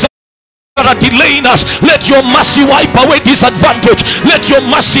things that are delaying us. Let your mercy wipe away disadvantage. Let your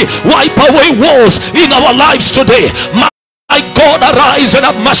mercy wipe away walls in our lives today. My God, arise and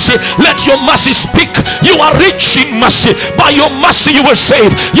have mercy. Let your mercy speak. You are rich in mercy. By your mercy you will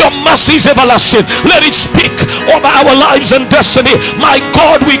save. Your mercy is everlasting. Let it speak over our lives and destiny. My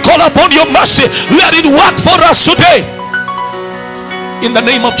God, we call upon your mercy. Let it work for us today, in the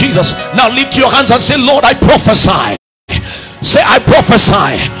name of Jesus. Now lift your hands and say, Lord, I prophesy. Say, I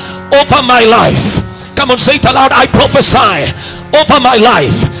prophesy over my life. Come on, say it aloud. I prophesy over my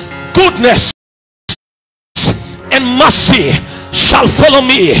life. Goodness and mercy shall follow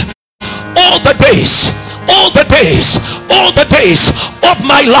me all the days, all the days, all the days of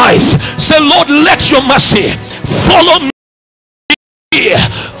my life. Say, Lord, let your mercy follow me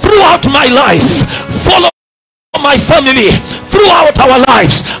throughout my life. Follow my family throughout our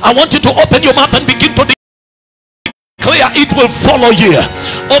lives. I want you to open your mouth and begin to declare it will follow you.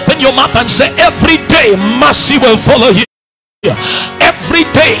 Open your mouth and say, every day mercy will follow you. Every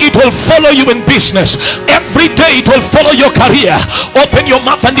day it will follow you in business. Every day it will follow your career. Open your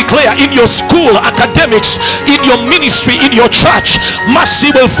mouth and declare, in your school, academics, in your ministry, in your church,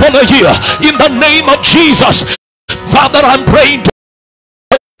 mercy will follow you in the name of Jesus. Father, I'm praying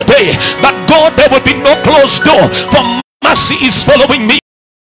today that God, there will be no closed door, for mercy is following me.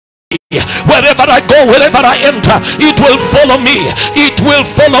 Wherever I go, wherever I enter, it will follow me. It will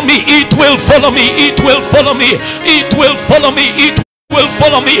follow me. It will follow me. It will follow me. It will follow me. It will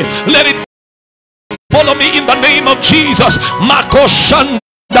follow me. Let it follow me in the name of Jesus. Makoshan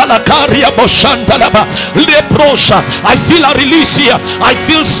Dalakaria Boshantalaba Leprosha. I feel a release here. I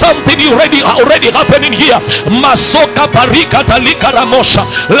feel something already happening here. Masoka Parika Talika Ramosha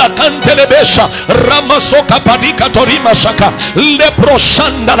Lakantelebesha Ramasoka Parika Torima Shaka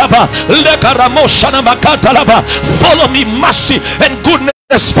Leproshandalaba Lekaramosha Namakatalaba. Follow me, mercy and goodness.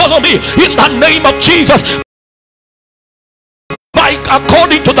 Follow me in the name of Jesus. By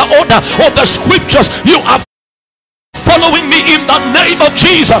according to the order of the scriptures, you are following me in the name of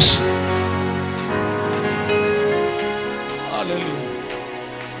Jesus. Hallelujah.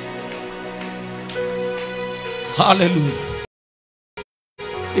 Hallelujah.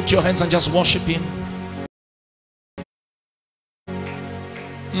 Lift your hands and just worship him.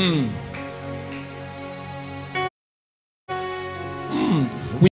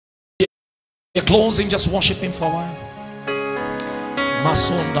 We're closing. Just worship him for a while.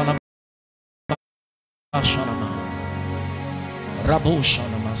 Masondana Shanama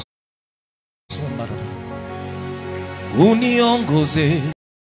Raboshanama Sombara uniongoze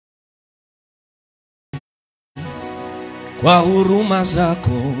kwa huruma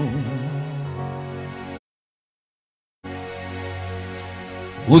zako,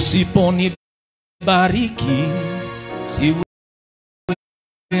 usiponibariki siwezi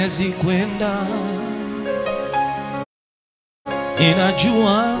kwenda.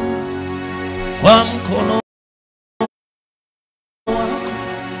 Ninajua kwa mkono wako.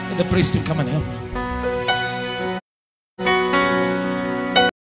 The priest will come and help me.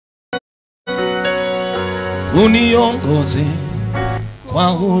 uniongoze kwa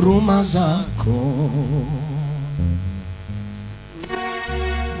huruma zako.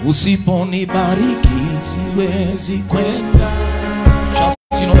 Usiponibariki siwezi kwenda.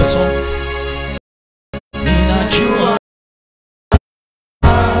 Just you know the song. Ninajua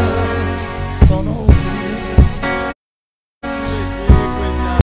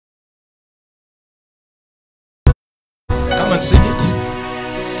come and sing it.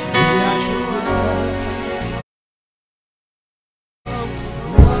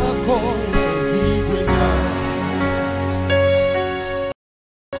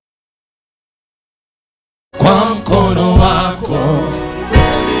 Kwa mkono wako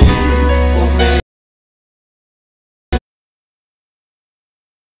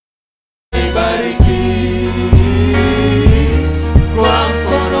umenibariki, kwa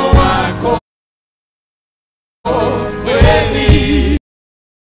mkono wako kweli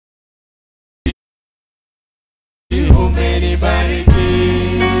umenibariki.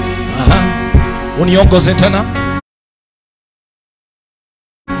 Uniongoze tena,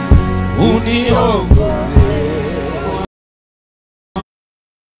 uniongoze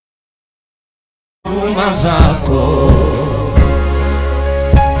huruma zako.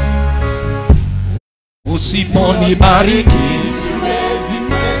 Usiponibariki siwezi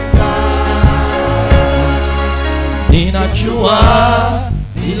kwenda. Ninajua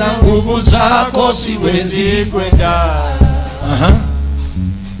bila nguvu zako siwezi kwenda.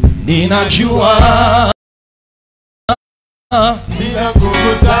 Ninajua bila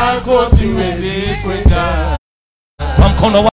nguvu zako siwezi kwenda. Kwa mkono